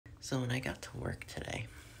So when I got to work today,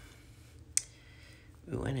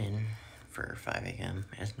 we went in for 5 a.m.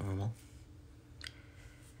 as normal,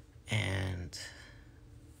 and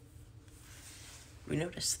we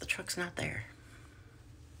noticed the truck's not there.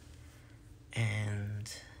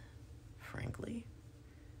 And frankly,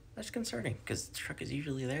 that's concerning because the truck is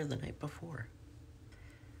usually there the night before.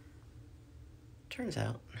 Turns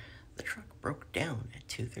out the truck broke down at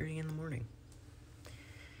 2:30 in the morning.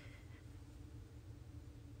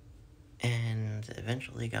 And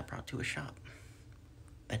eventually got brought to a shop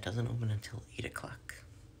that doesn't open until 8 o'clock.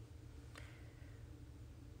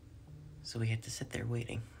 So we had to sit there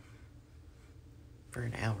waiting for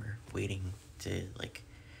an hour, waiting to,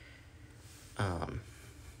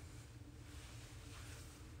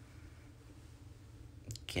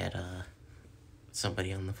 get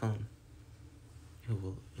somebody on the phone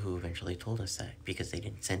who eventually told us that because they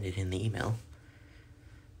didn't send it in the email,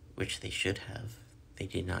 which they should have. They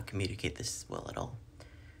did not communicate this well at all.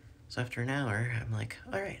 So after an hour, I'm like,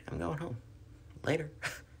 all right, I'm going home. Later.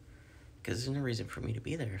 Because there's no reason for me to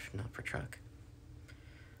be there if not for truck.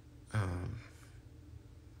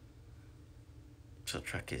 So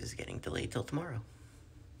truck is getting delayed till tomorrow.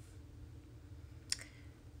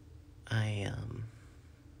 I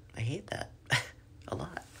hate that a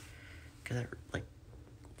lot. Because that,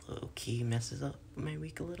 low-key messes up my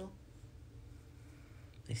week a little.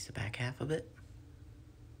 At least the back half of it.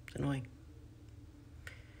 It's annoying.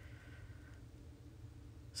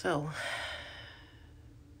 So,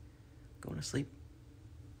 going to sleep.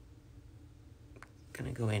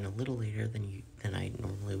 Gonna go in a little later than I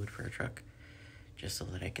normally would for a truck, just so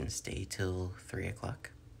that I can stay till 3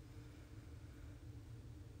 o'clock.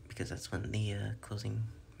 Because that's when the closing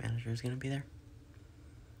manager is gonna be there.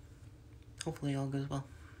 Hopefully all goes well.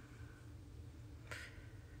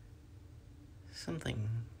 Something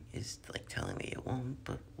is telling me it won't,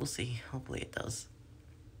 but we'll see. Hopefully it does.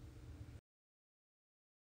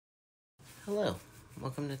 Hello,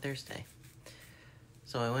 welcome to Thursday.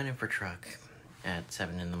 So I went in for truck at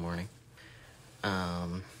 7 in the morning,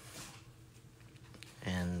 and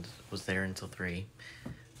was there until 3.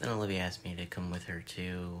 Then Olivia asked me to come with her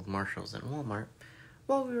to Marshall's and Walmart.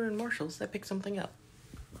 While we were in Marshall's, I picked something up.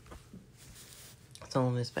 It's all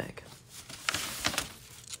in this bag.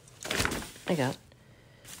 I got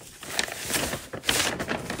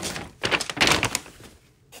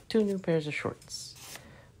 2 new pairs of shorts,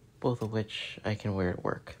 both of which I can wear at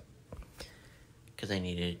work. Because I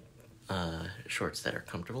needed shorts that are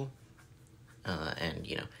comfortable. And,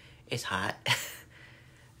 it's hot.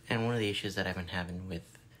 And one of the issues that I've been having with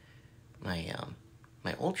my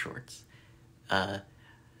old shorts, I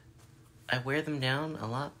wear them down a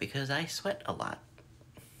lot because I sweat a lot.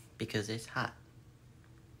 Because it's hot.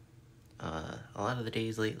 A lot of the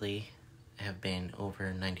days lately have been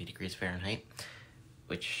over 90 degrees Fahrenheit,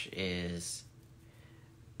 which is,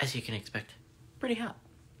 as you can expect, pretty hot.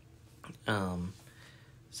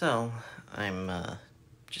 So I'm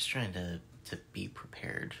just trying to be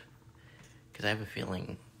prepared, because I have a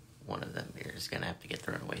feeling one of them is gonna have to get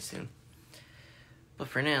thrown away soon. But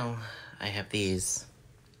for now, I have these,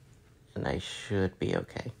 and I should be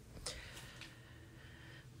okay.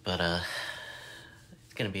 But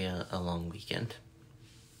it's gonna be a long weekend,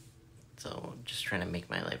 so just trying to make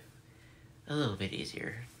my life a little bit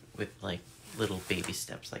easier with little baby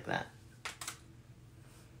steps like that.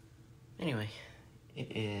 Anyway,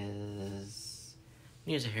 it is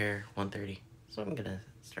news of here 1:30, so I'm gonna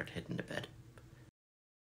start heading to bed.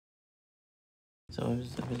 So I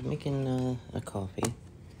was making a coffee.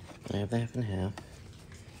 I have the half and half,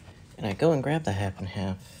 and I go and grab the half and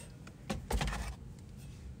half.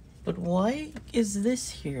 But why is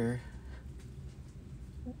this here?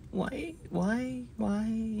 Why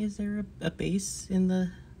is there a base in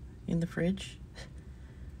the fridge?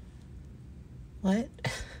 What?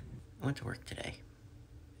 I went to work today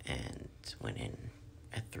and went in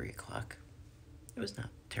at 3 o'clock. It was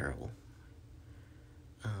not terrible.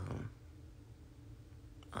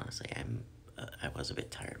 Honestly, I was a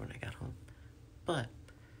bit tired when I got home. But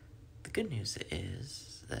the good news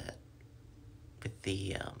is that with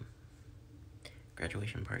the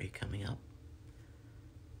graduation party coming up,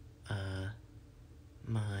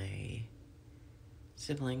 my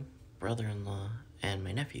sibling, brother-in-law, and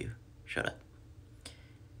my nephew showed up.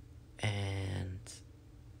 And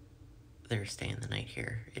they're staying the night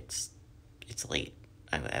here. It's late.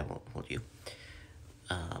 I won't hold you.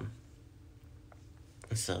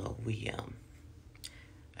 So we,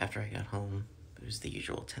 after I got home, it was the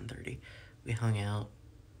usual 10:30. We hung out,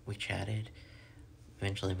 we chatted.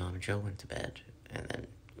 Eventually, Mom and Joe went to bed, and then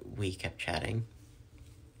we kept chatting.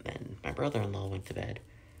 And my brother-in-law went to bed.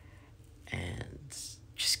 and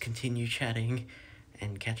just continue chatting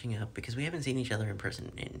and catching up because we haven't seen each other in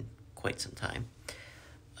person in quite some time.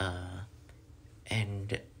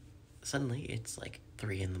 And suddenly it's like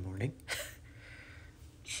 3 in the morning.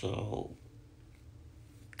 So,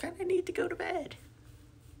 kind of need to go to bed.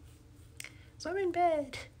 So I'm in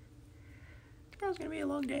bed. Tomorrow's gonna be a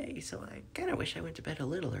long day, so I kind of wish I went to bed a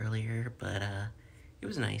little earlier, but it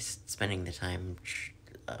was nice spending the time,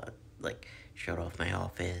 showed off my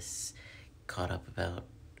office, caught up about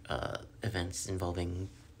events involving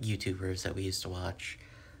YouTubers that we used to watch,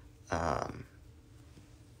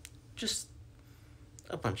 just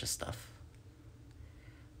a bunch of stuff.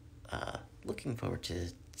 Looking forward to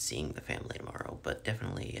seeing the family tomorrow, but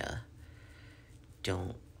definitely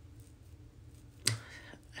don't...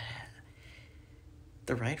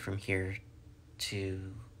 The ride from here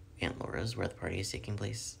to Aunt Laura's, where the party is taking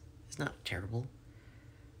place, is not terrible.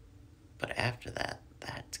 But after that,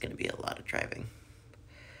 that's gonna be a lot of driving.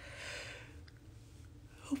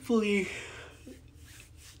 Hopefully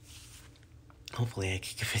I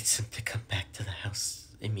can convince him to come back to the house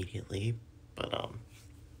immediately. But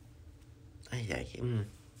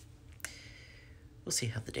we'll see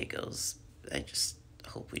how the day goes. I just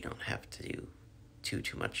hope we don't have to do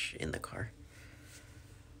too much in the car,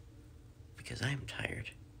 because I'm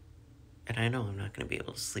tired, and I know I'm not going to be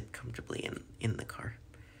able to sleep comfortably in the car.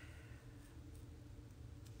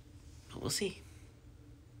 But we'll see.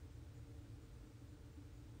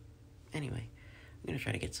 Anyway, I'm going to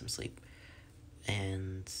try to get some sleep,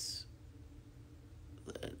 and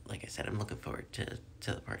like I said, I'm looking forward to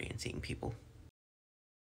the party and seeing people.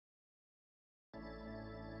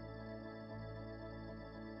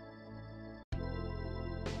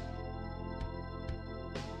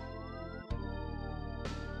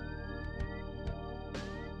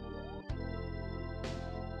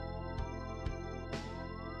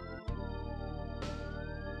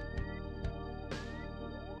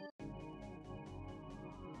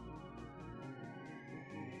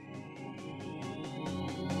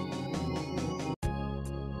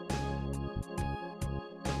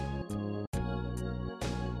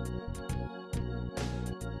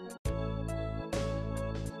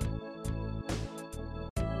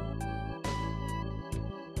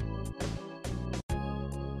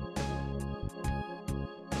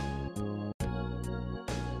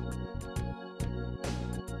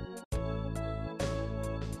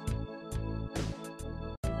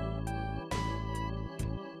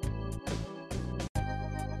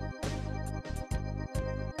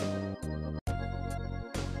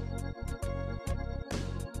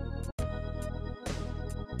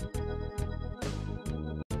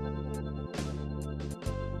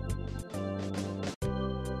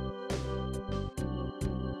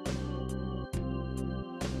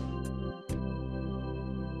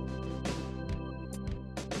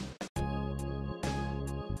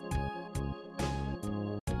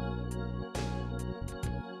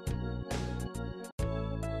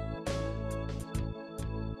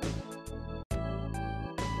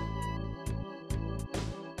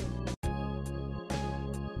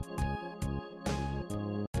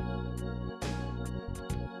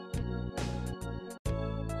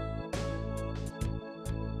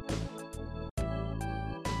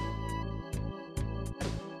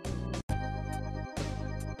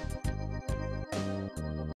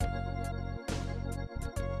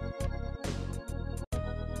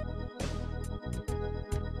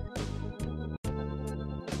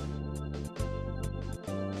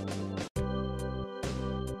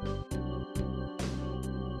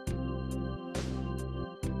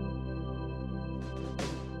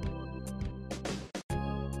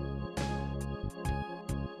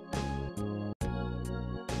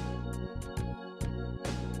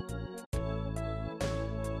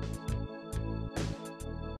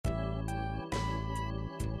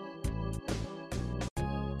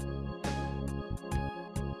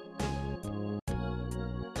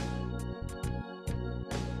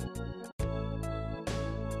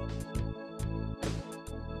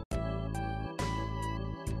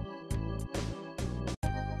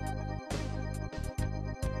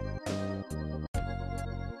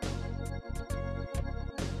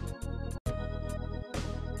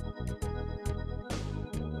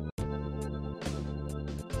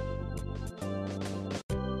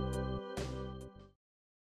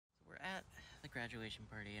 Graduation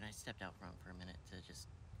party, and I stepped out front for a minute to just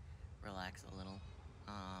relax a little.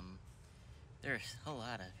 There's a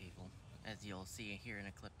lot of people, as you'll see here in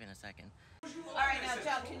a clip in a second. All right, now,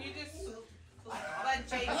 John, can you just let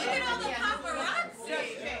Jay... Look at all the paparazzi!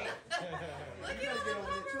 Look at all the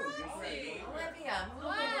paparazzi! Olivia,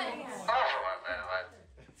 what?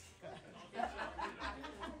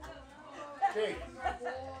 Jake.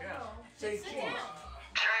 Say cheese.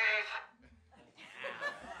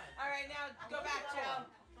 All right, now go back, Joe.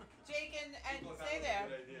 Jake and stay there.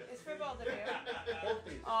 It's for both of you.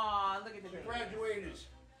 Aw, look at the babies. Graduators.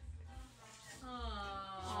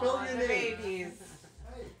 Spill your the babies.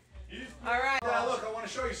 All right. Now look, I want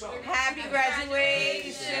to show you something. Happy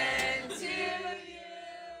graduation to you.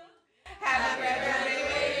 Happy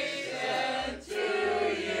graduation to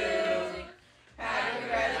you. Happy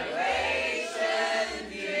graduation,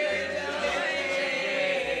 dear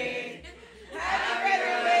Jane. Happy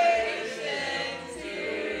graduation to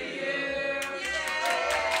you.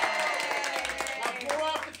 Now blow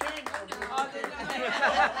out the candle. Oh, just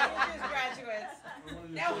graduates.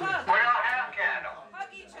 Now hug. We don't have candles. Hug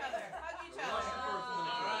each other. Hug each other.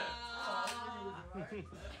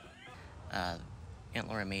 Aunt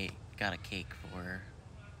Laura got a cake for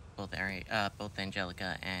both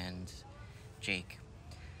Angelica and Jake,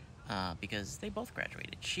 because they both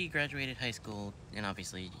graduated. She graduated high school, and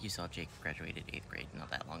obviously you saw Jake graduated 8th grade not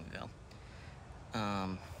that long ago.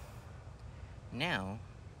 Now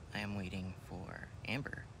I am waiting for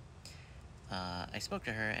Amber. I spoke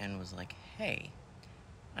to her and was like, hey,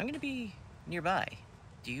 I'm gonna be nearby.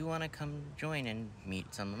 Do you want to come join and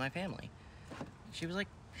meet some of my family? She was like,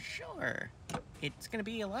 sure. It's gonna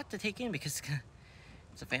be a lot to take in because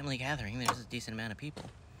it's a family gathering. There's a decent amount of people.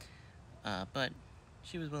 But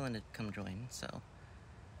she was willing to come join, so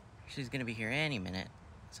she's gonna be here any minute.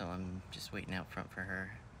 So I'm just waiting out front for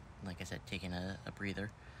her. Like I said, taking a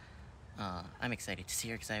breather. I'm excited to see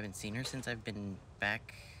her because I haven't seen her since I've been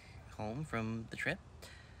back home from the trip.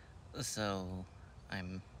 So I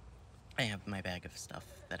have my bag of stuff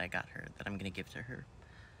that I got her that I'm gonna give to her.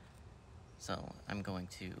 So I'm going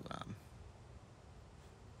to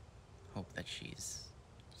hope that she's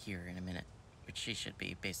here in a minute, which she should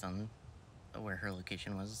be based on where her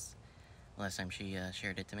location was last time she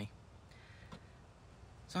shared it to me.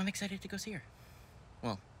 So I'm excited to go see her.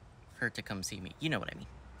 Well, her to come see me. You know what I mean.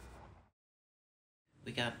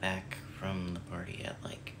 We got back from the party at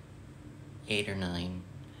like 8 or 9.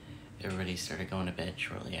 Everybody started going to bed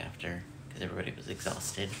shortly after because everybody was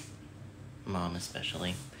exhausted. Mom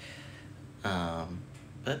especially.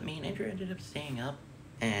 But me and Andrew ended up staying up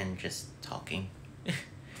and just talking.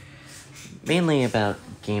 Mainly about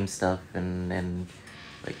game stuff and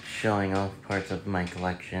like showing off parts of my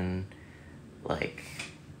collection. Like,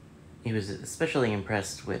 he was especially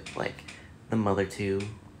impressed with like the Mother 2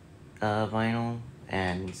 vinyl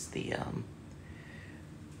and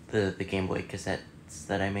the Game Boy cassettes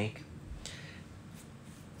that I make.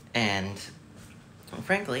 And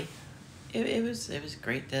frankly, it was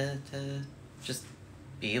great to just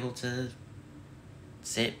be able to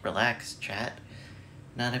sit, relax, chat,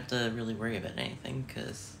 not have to really worry about anything,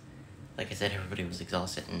 because, like I said, everybody was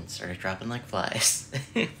exhausted and started dropping like flies.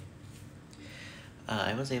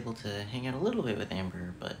 I was able to hang out a little bit with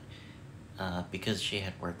Amber, but because she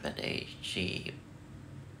had work that day, she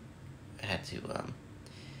had to,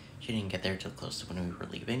 she didn't get there till close to when we were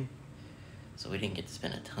leaving, so we didn't get to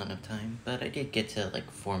spend a ton of time, but I did get to,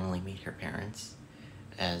 like, formally meet her parents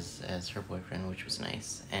as her boyfriend, which was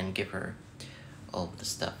nice, and give her all of the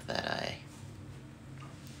stuff that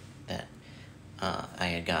I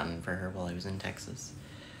had gotten for her while I was in Texas.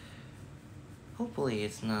 Hopefully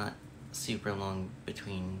it's not super long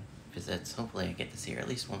between visits. Hopefully I get to see her at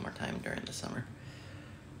least one more time during the summer.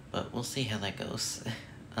 But we'll see how that goes.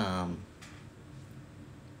 But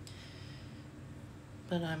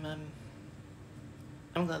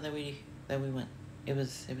I'm glad that we went. It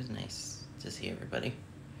was nice to see everybody.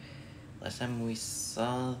 Last time we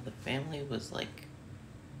saw the family was like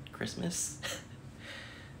Christmas.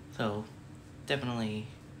 So definitely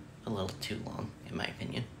a little too long, in my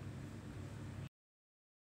opinion.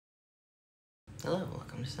 Hello,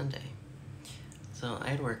 welcome to Sunday. So I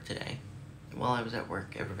had work today. While I was at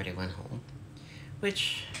work, everybody went home,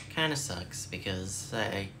 which kind of sucks because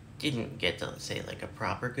I didn't get to say like a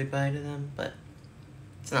proper goodbye to them, but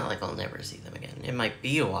it's not like I'll never see them again. It might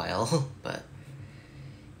be a while, but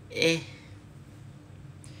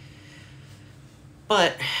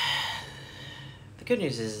But the good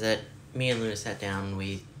news is that me and Luna sat down and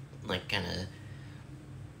we like kind of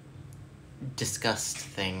discussed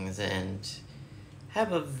things and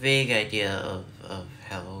have a vague idea of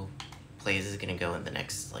how plays is gonna go in the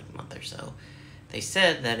next like month or so. They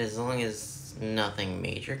said that as long as nothing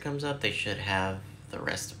major comes up, they should have the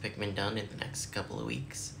rest of Pikmin done in the next couple of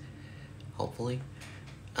weeks, hopefully,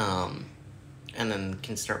 and then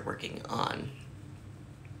can start working on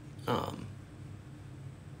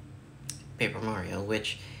Paper Mario,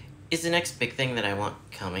 which is the next big thing that I want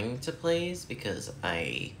coming to plays, because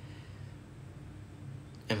I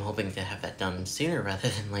am hoping to have that done sooner rather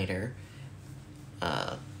than later.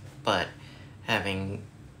 But having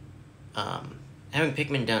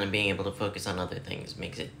Pikmin done and being able to focus on other things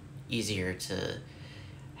makes it easier to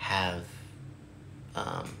have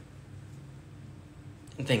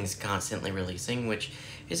things constantly releasing, which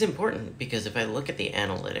is important because if I look at the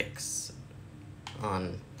analytics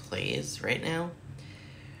on plays right now,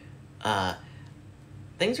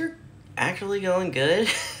 things are actually going good,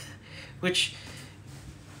 which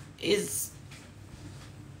is,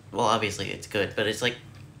 well, obviously it's good, but it's like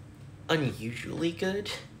unusually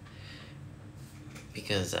good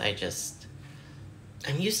because I'm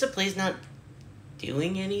used to plays not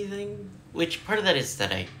doing anything, which part of that is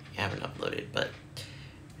that I haven't uploaded, but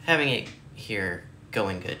having it here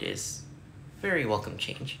going good is very welcome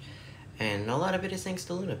change. And a lot of it is thanks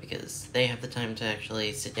to Luna because they have the time to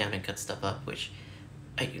actually sit down and cut stuff up, which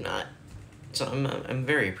I do not. So I'm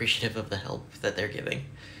very appreciative of the help that they're giving.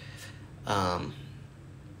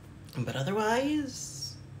 But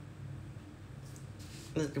otherwise,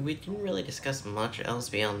 we didn't really discuss much else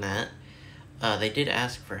beyond that. They did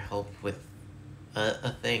ask for help with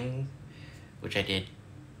a thing, which I did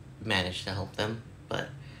manage to help them, but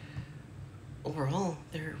overall,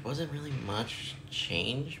 there wasn't really much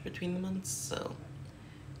change between the months, so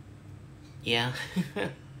yeah.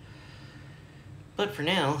 But for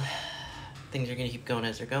now, things are going to keep going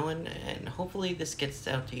as they're going, and hopefully this gets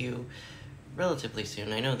out to you relatively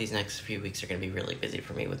soon. I know these next few weeks are going to be really busy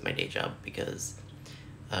for me with my day job because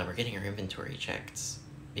we're getting our inventory checked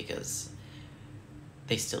because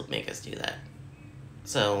they still make us do that.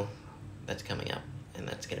 So that's coming up, and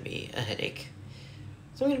that's going to be a headache.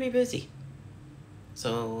 So I'm going to be busy.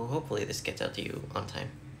 So hopefully this gets out to you on time.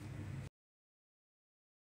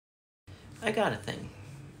 I got a thing,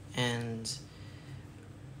 and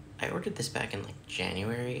I ordered this back in like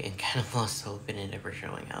January and kind of lost hope in it ever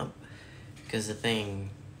showing up because the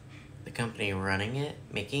company running it,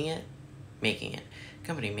 making it,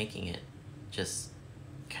 just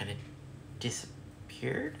kind of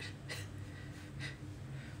disappeared.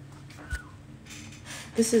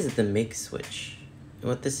 This is the MIG switch. And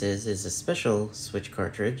what this is a special switch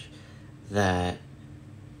cartridge that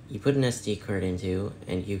you put an SD card into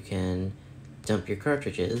and you can dump your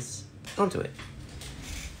cartridges onto it.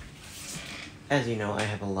 As you know, I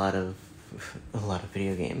have a lot of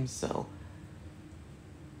video games, so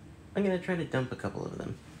I'm gonna try to dump a couple of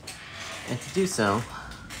them. And to do so,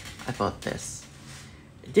 I bought this.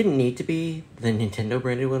 It didn't need to be the Nintendo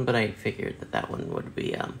branded one, but I figured that one would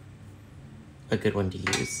be a good one to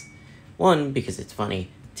use. One, because it's funny.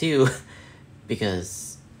 Two,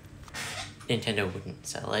 because Nintendo wouldn't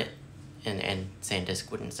sell it, and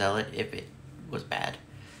SanDisk wouldn't sell it if it was bad.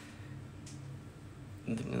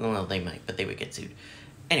 Well, they might, but they would get sued.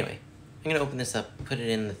 Anyway, I'm gonna open this up, put it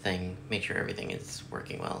in the thing, make sure everything is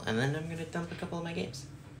working well, and then I'm gonna dump a couple of my games.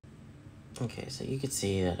 Okay, so you can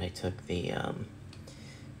see that I took the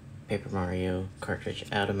Paper Mario cartridge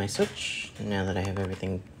out of my Switch. Now that I have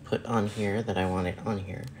everything put on here that I want it on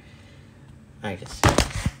here, I just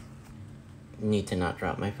need to not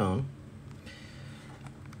drop my phone.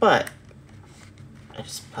 But I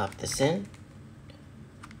just pop this in,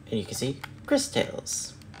 and you can see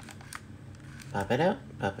Crystals. Pop it out,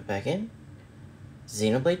 pop it back in.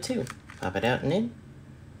 Xenoblade 2, pop it out and in.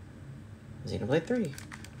 Xenoblade 3,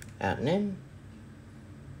 out and in.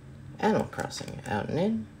 Animal Crossing, out and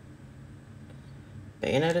in.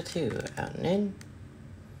 Bayonetta 2, out and in.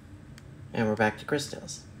 And we're back to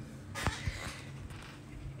Crystals.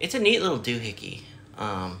 It's a neat little doohickey.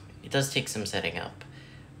 It does take some setting up,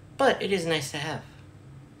 but it is nice to have.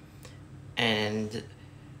 And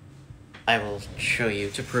I will show you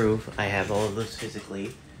to prove I have all of those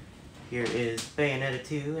physically. Here is Bayonetta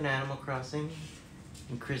 2 and Animal Crossing,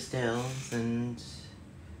 and Crystals, and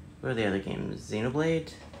what are the other games?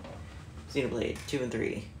 Xenoblade 2 and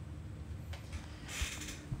 3.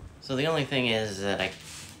 So the only thing is that I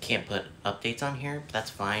can't put updates on here. That's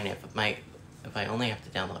fine if I only have to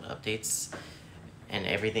download updates and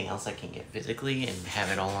everything else I can get physically and have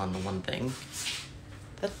it all on the one thing.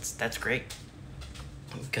 That's great.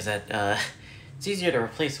 Because it's easier to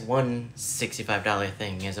replace one $65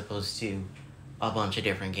 thing as opposed to a bunch of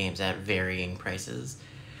different games at varying prices.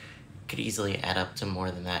 Could easily add up to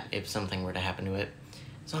more than that if something were to happen to it.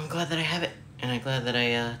 So I'm glad that I have it, and I'm glad that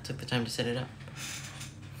I took the time to set it up.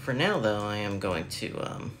 For now, though, I am going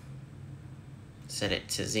to set it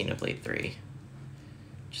to Xenoblade 3,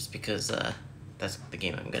 just because that's the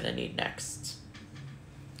game I'm gonna need next.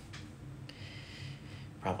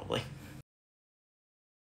 Probably.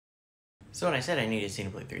 So when I said I needed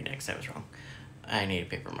Xenoblade 3 next, I was wrong. I needed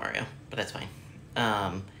Paper Mario, but that's fine.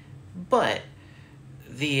 But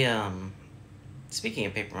the speaking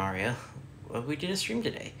of Paper Mario, we did a stream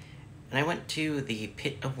today, and I went to the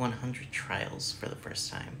Pit of 100 Trials for the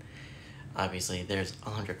first time. Obviously, there's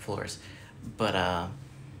 100 floors, but I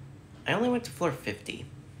only went to floor 50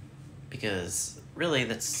 because really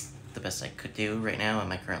that's the best I could do right now at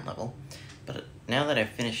my current level. But now that I've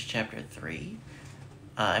finished chapter 3,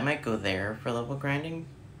 I might go there for level grinding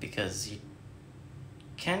because you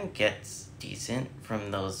can get decent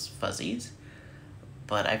from those fuzzies,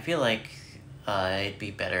 but I feel like it'd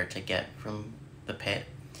be better to get from the pit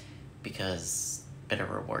because better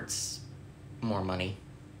rewards, more money,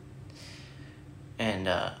 and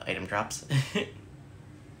item drops.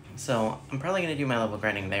 So I'm probably going to do my level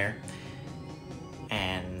grinding there,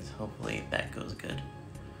 and hopefully that goes good.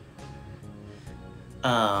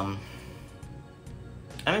 I'm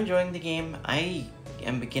enjoying the game. I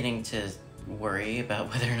am beginning to worry about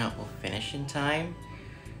whether or not we'll finish in time,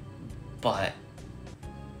 but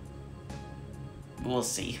we'll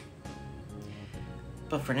see.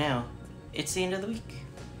 But for now, it's the end of the week.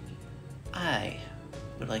 I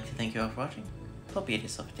would like to thank you all for watching. Hope you had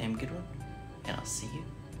yourself a damn good one, and I'll see you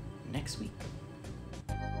next week.